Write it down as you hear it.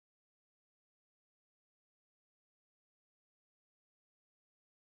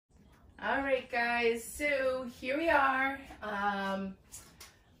All right, guys, so here we are.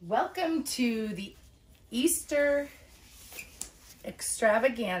 Welcome to the Easter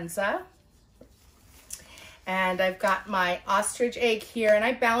extravaganza. And I've got my ostrich egg here, and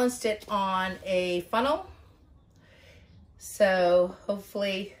I balanced it on a funnel. So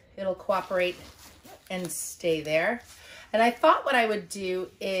hopefully it'll cooperate and stay there. And I thought what I would do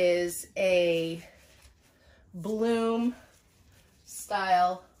is a bloom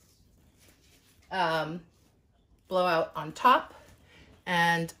style blowout on top,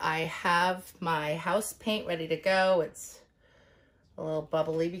 and I have my house paint ready to go. It's a little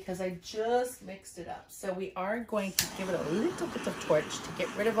bubbly because I just mixed it up. So we are going to give it a little bit of torch to get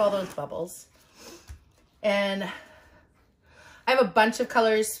rid of all those bubbles. And I have a bunch of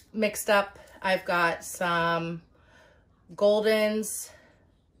colors mixed up. I've got some Goldens,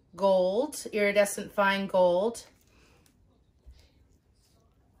 gold, iridescent fine gold.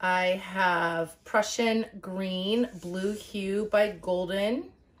 I have Prussian green, blue hue by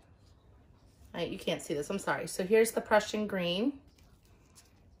Golden. You can't see this, I'm sorry. So here's the Prussian green.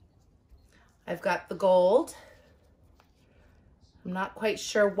 I've got the gold. I'm not quite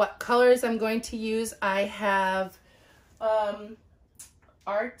sure what colors I'm going to use. I have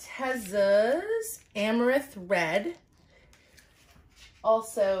Arteza's Amaranth Red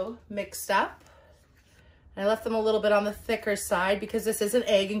also mixed up. I left them a little bit on the thicker side because this is an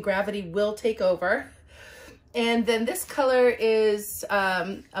egg and gravity will take over. And then this color is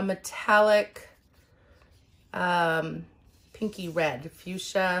a metallic pinky red,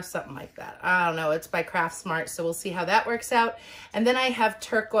 fuchsia, something like that. I don't know, it's by Craft Smart, so we'll see how that works out. And then I have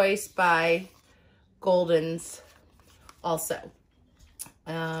turquoise by Goldens also.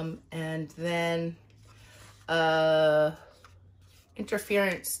 And then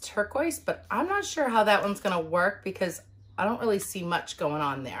interference turquoise, but I'm not sure how that one's gonna work because I don't really see much going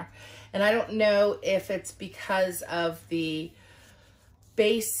on there. And I don't know if it's because of the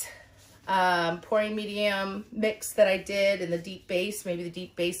base pouring medium mix that I did and the deep base. Maybe the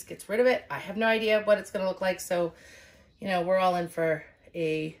deep base gets rid of it. I have no idea what it's gonna look like. So, you know, we're all in for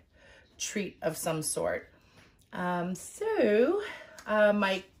a treat of some sort. My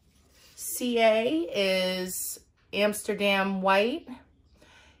CA is Amsterdam white,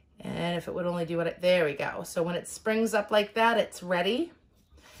 and if it would only do what there we go. So when it springs up like that, it's ready.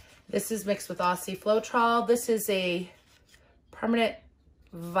 This is mixed with Aussie Floetrol. This is a permanent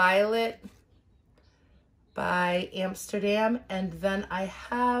violet by Amsterdam, and then I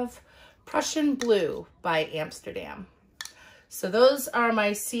have Prussian blue by Amsterdam. So those are my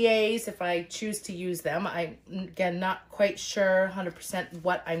CAs if I choose to use them. I'm, again, not quite sure 100%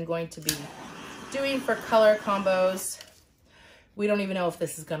 what I'm going to be doing for color combos. We don't even know if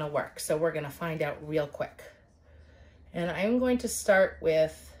this is gonna work, so we're gonna find out real quick. And I'm going to start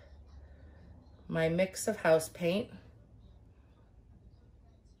with my mix of house paint.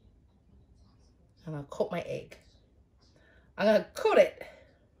 I'm gonna coat my egg. I'm gonna coat it.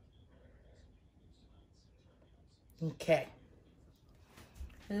 Okay.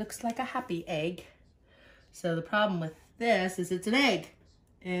 It looks like a happy egg. So the problem with this is it's an egg.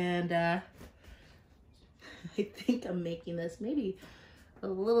 And I think I'm making this maybe a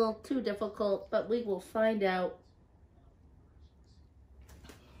little too difficult, but we will find out.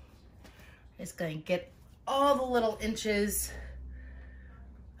 It's going to get all the little inches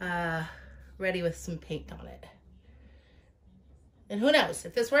ready with some paint on it. And who knows,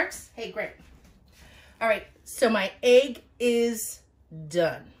 if this works, hey, great. All right, so my egg is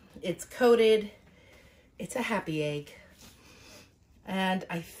done. It's coated. It's a happy egg. And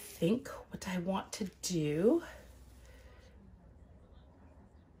I think what I want to do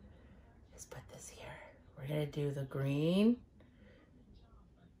is put this here. We're gonna do the green,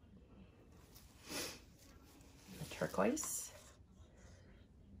 the turquoise.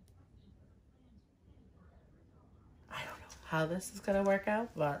 I don't know how this is gonna work out,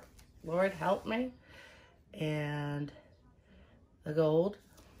 but Lord help me. And the gold.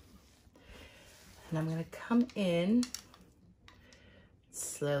 And I'm gonna come in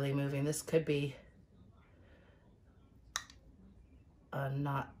slowly moving. This could be a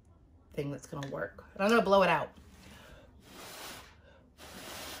not thing that's gonna work. And I'm gonna blow it out.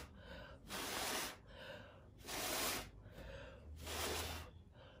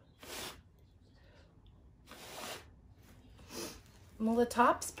 Well, the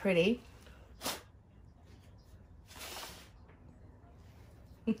top's pretty.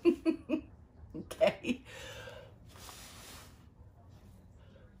 Okay.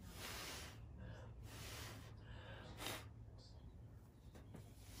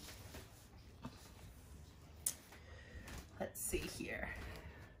 Let's see here.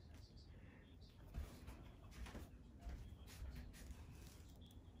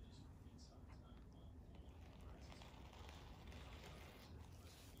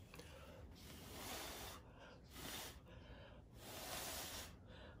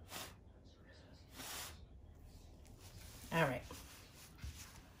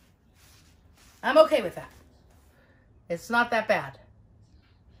 I'm okay with that. It's not that bad.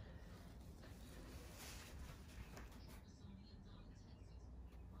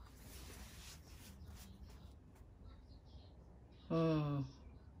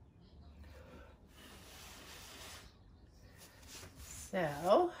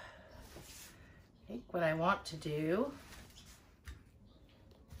 So, I think what I want to do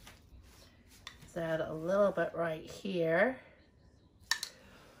is add a little bit right here.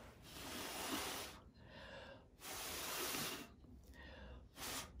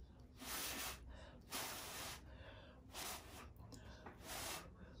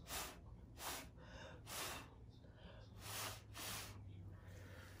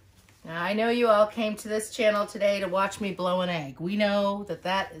 Now, I know you all came to this channel today to watch me blow an egg. We know that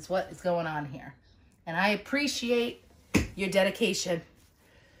that is what is going on here. And I appreciate your dedication.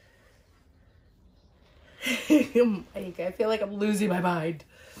 I feel like I'm losing my mind.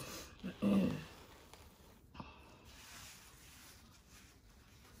 I'm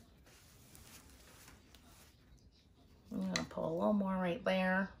gonna pull a little more right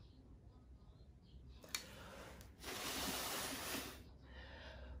there.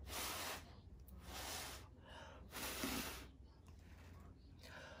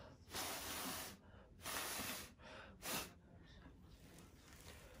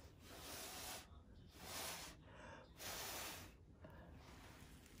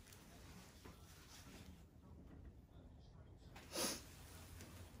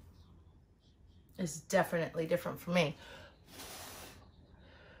 Is definitely different for me.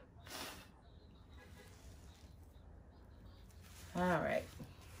 All right.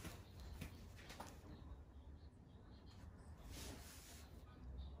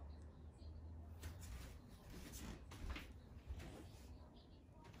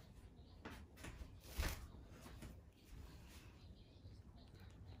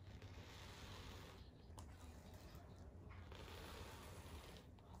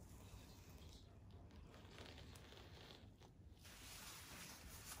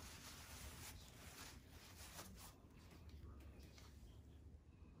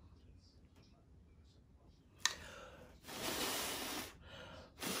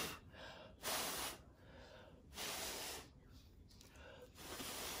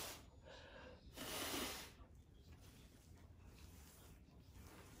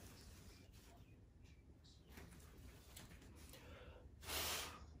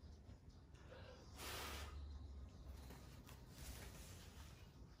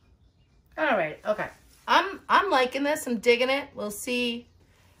 All right, okay. I'm liking this. I'm digging it. We'll see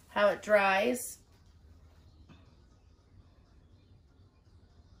how it dries.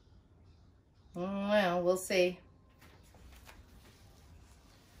 Well, we'll see.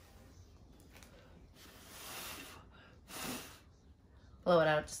 Blow it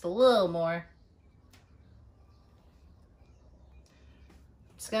out just a little more.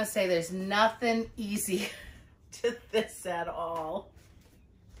 I'm just gonna say there's nothing easy to this at all.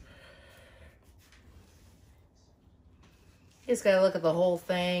 You just gotta look at the whole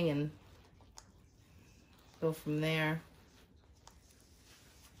thing and go from there.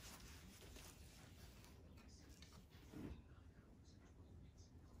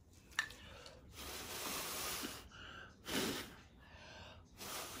 I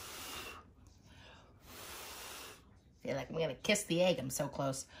feel like I'm gonna kiss the egg. I'm so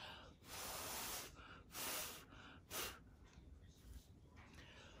close.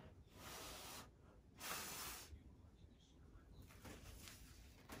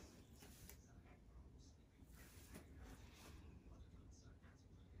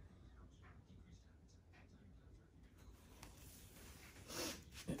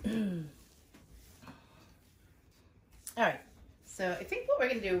 All right, so I think what we're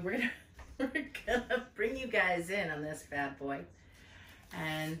gonna do, we're gonna bring you guys in on this bad boy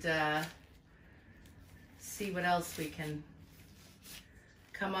and see what else we can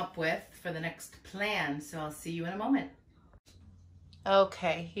come up with for the next plan. So I'll see you in a moment.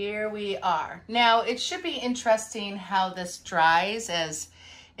 Okay, here we are. Now it should be interesting how this dries as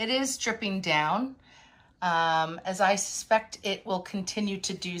it is dripping down. As I suspect it will continue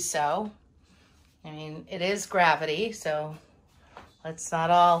to do so. I mean, it is gravity, so let's not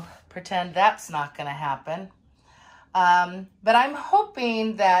all pretend that's not going to happen. But I'm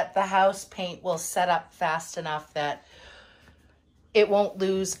hoping that the house paint will set up fast enough that it won't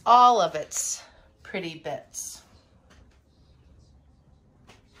lose all of its pretty bits.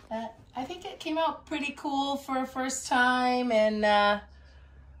 But I think it came out pretty cool for a first time, and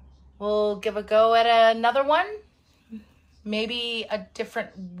we'll give a go at another one. Maybe a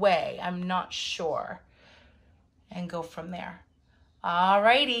different way, I'm not sure, and go from there.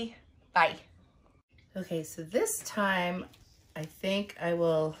 Alrighty, bye. Okay, so this time I think I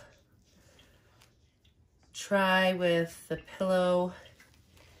will try with the pillow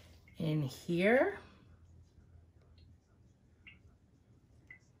in here.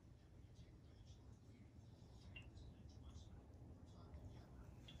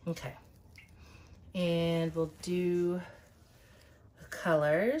 Okay, and we'll do the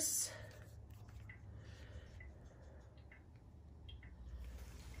colors.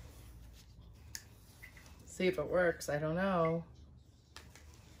 See if it works, I don't know.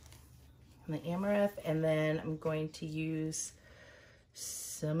 And the amaranth, and then I'm going to use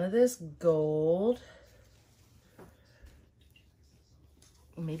some of this gold.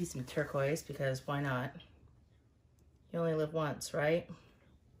 Maybe some turquoise, because why not? You only live once, right?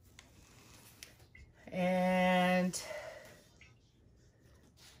 And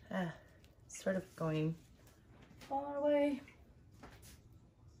sort of going far away.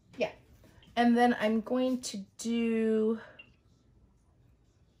 Yeah. And then I'm going to do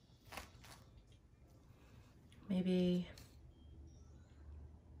maybe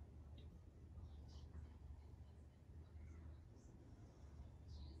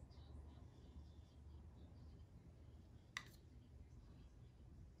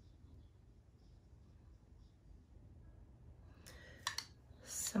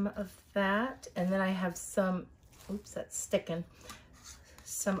some of that, and then I have some, oops, that's sticking,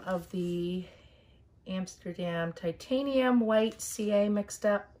 some of the Amsterdam titanium white CA mixed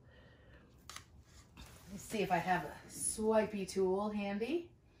up. Let's see if I have a swipey tool handy,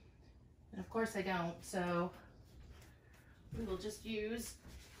 and of course I don't, so we will just use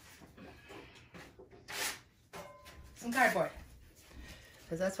some cardboard,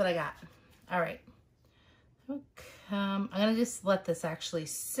 because that's what I got. All right. Okay. I'm gonna just let this actually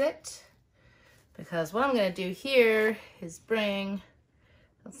sit, because what I'm gonna do here is bring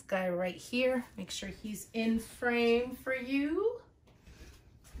this guy right here, make sure he's in frame for you.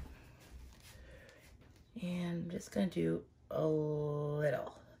 And I'm just gonna do a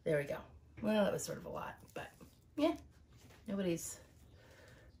little, there we go. Well, that was sort of a lot, but yeah, nobody's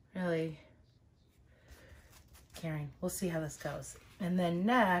really caring. We'll see how this goes. And then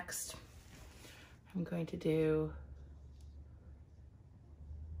next, I'm going to do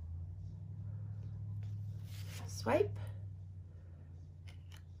swipe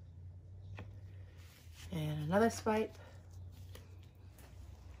and another swipe.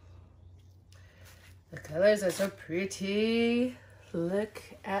 The colors are so pretty. Look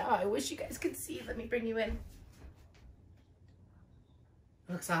at, oh, I wish you guys could see. Let me bring you in.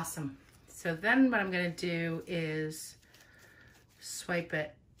 Looks awesome. So then what I'm gonna do is swipe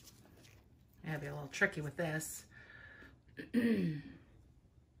it. I gotta be a little tricky with this.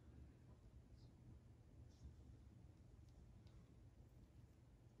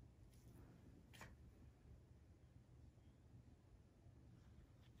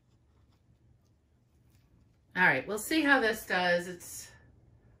 All right, we'll see how this does. It's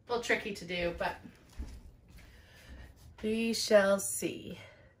a little tricky to do, but we shall see.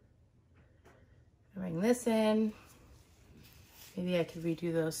 Bring this in. Maybe I could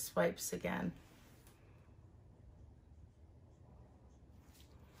redo those swipes again.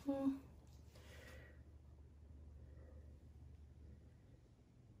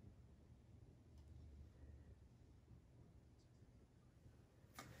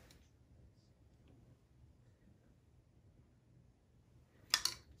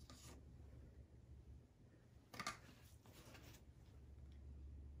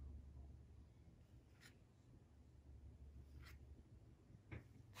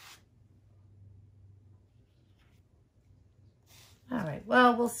 All right,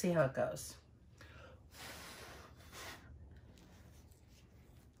 well, we'll see how it goes.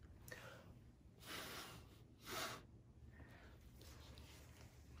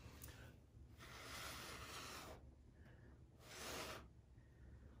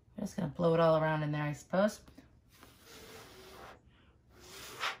 I'm just gonna blow it all around in there, I suppose.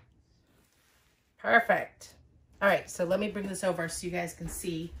 Perfect. All right, so let me bring this over so you guys can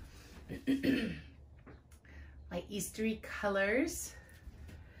see my Eastery colors.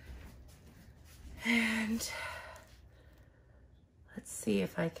 And let's see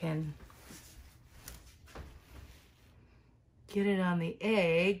if I can get it on the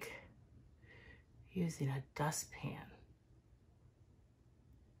egg using a dustpan.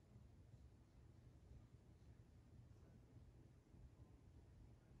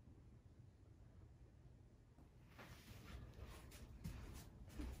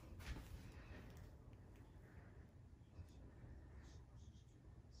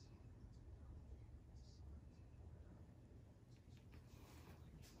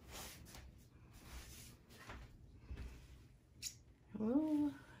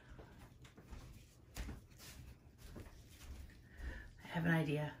 have an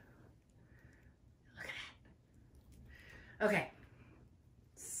idea. Look at that. Okay.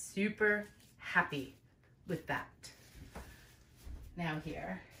 Super happy with that. Now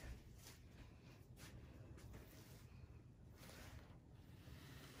here.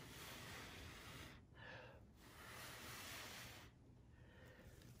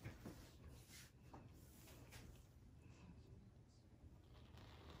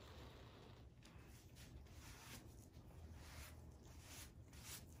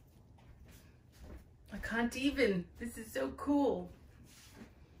 I can't even. This is so cool.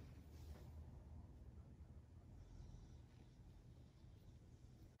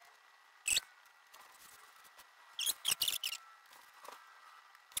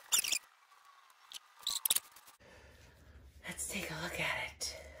 Let's take a look at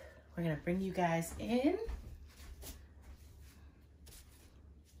it. We're gonna bring you guys in.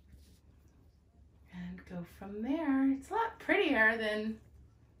 And go from there. It's a lot prettier than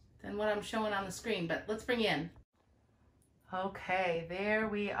what I'm showing on the screen, but let's bring you in. Okay, there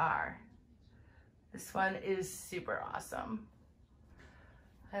we are. This one is super awesome.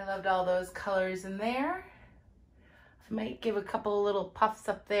 I loved all those colors in there. I might give a couple little puffs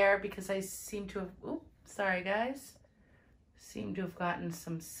up there because I seem to have, oops, sorry guys. Seem to have gotten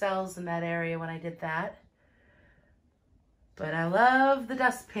some cells in that area when I did that. But I love the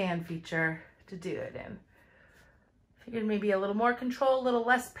dustpan feature to do it in. Figured maybe a little more control, a little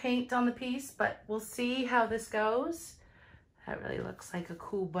less paint on the piece, but we'll see how this goes. That really looks like a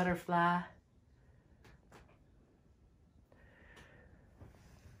cool butterfly.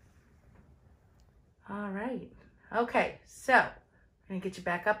 All right. Okay, so I'm gonna get you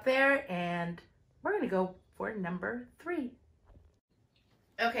back up there and we're gonna go for number 3.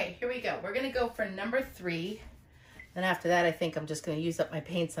 Okay, here we go. We're gonna go for number 3. Then after that, I think I'm just gonna use up my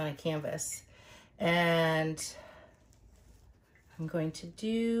paints on a canvas. And I'm going to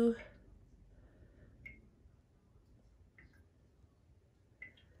do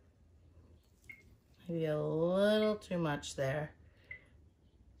maybe a little too much there.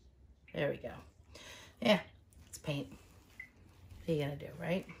 There we go. Yeah, it's paint. What are you gonna do,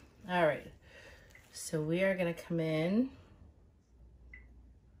 right? All right, so we are gonna come in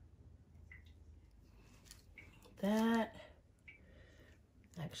that.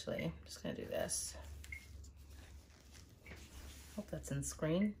 Actually, I'm just gonna do this. Hope that's in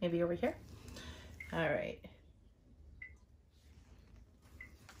screen, maybe over here. All right.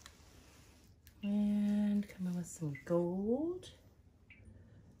 And come in with some gold.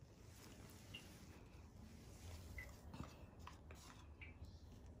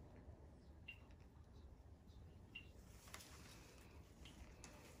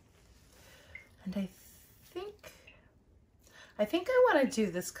 And I think I want to do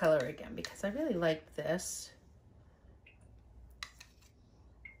this color again because I really like this.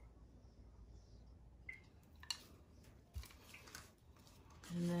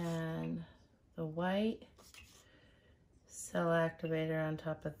 And then the white cell activator on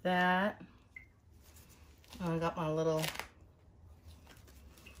top of that. Oh, I got my little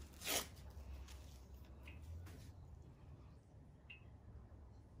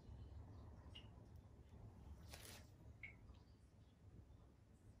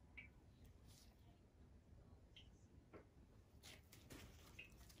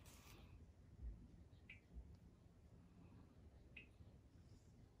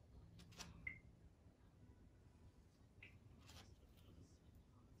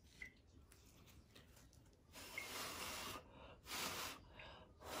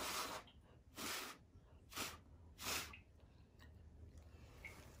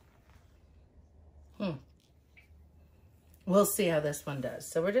We'll see how this one does.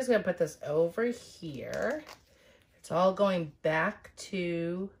 So we're just gonna put this over here. It's all going back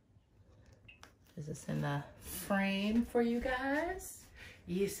to, is this in the frame for you guys?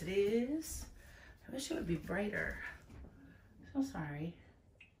 Yes, it is. I wish it would be brighter. So sorry.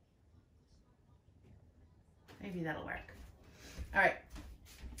 Maybe that'll work. All right,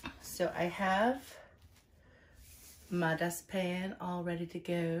 so I have my dustpan all ready to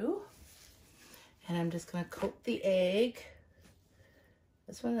go. And I'm just gonna coat the egg.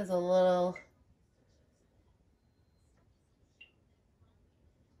 This one is a little,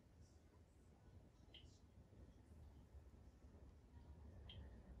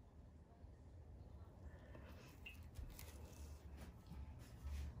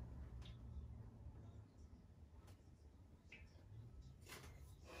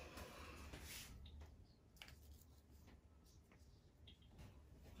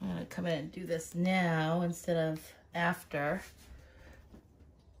 I'm gonna come in and do this now instead of after.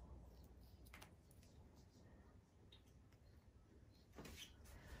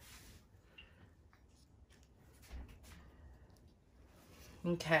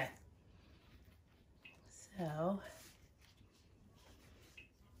 Okay. So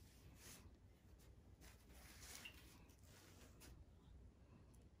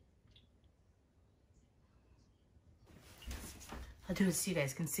I'll do it so you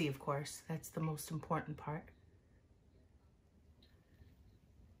guys can see, of course. That's the most important part.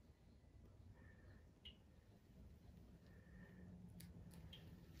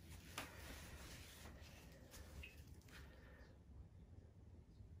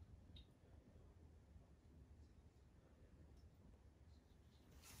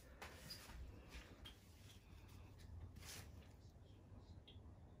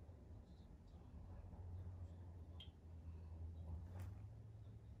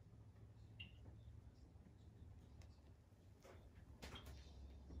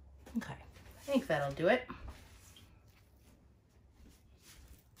 Okay, I think that'll do it.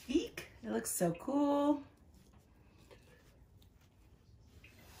 Eek, it looks so cool.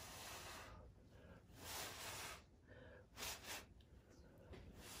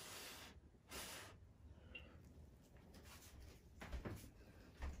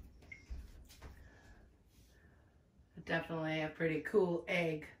 Definitely a pretty cool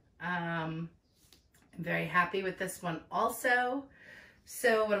egg. I'm very happy with this one also.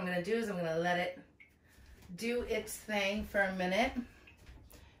 So what I'm going to do is I'm going to let it do its thing for a minute,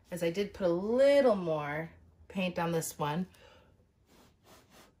 as I did put a little more paint on this one.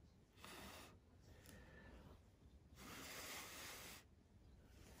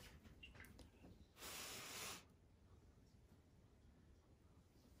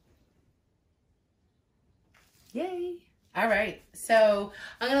 Yay. All right, so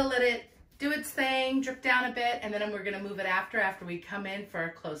I'm gonna let it do its thing, drip down a bit, and then we're gonna move it after we come in for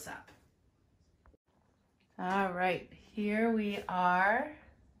a close-up. All right, here we are.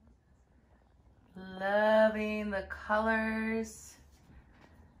 Loving the colors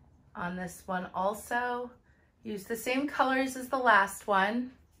on this one also. Use the same colors as the last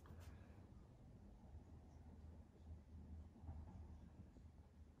one.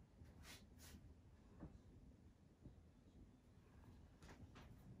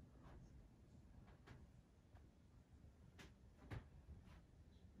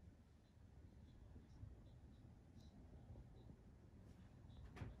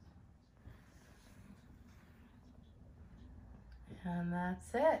 And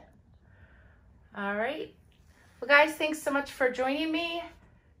that's it. All right. Well, guys, thanks so much for joining me.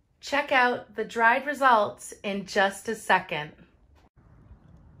 Check out the dried results in just a second.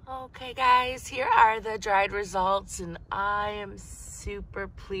 Okay, guys, here are the dried results, and I am super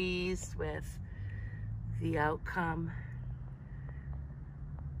pleased with the outcome.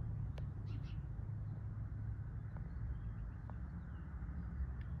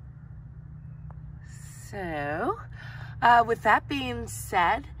 So, with that being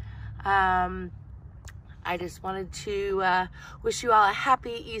said, I just wanted to wish you all a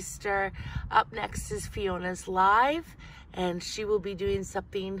happy Easter. Up next is Fiona's Live, and she will be doing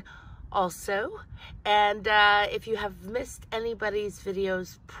something also. And if you have missed anybody's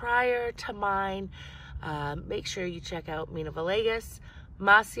videos prior to mine, make sure you check out Mina Villegas,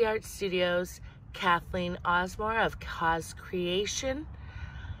 Mossy Art Studios, Kathleen Osmore of Cause Creation,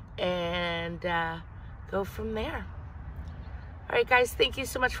 and go from there. All right, guys, thank you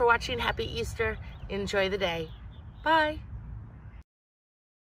so much for watching. Happy Easter. Enjoy the day. Bye.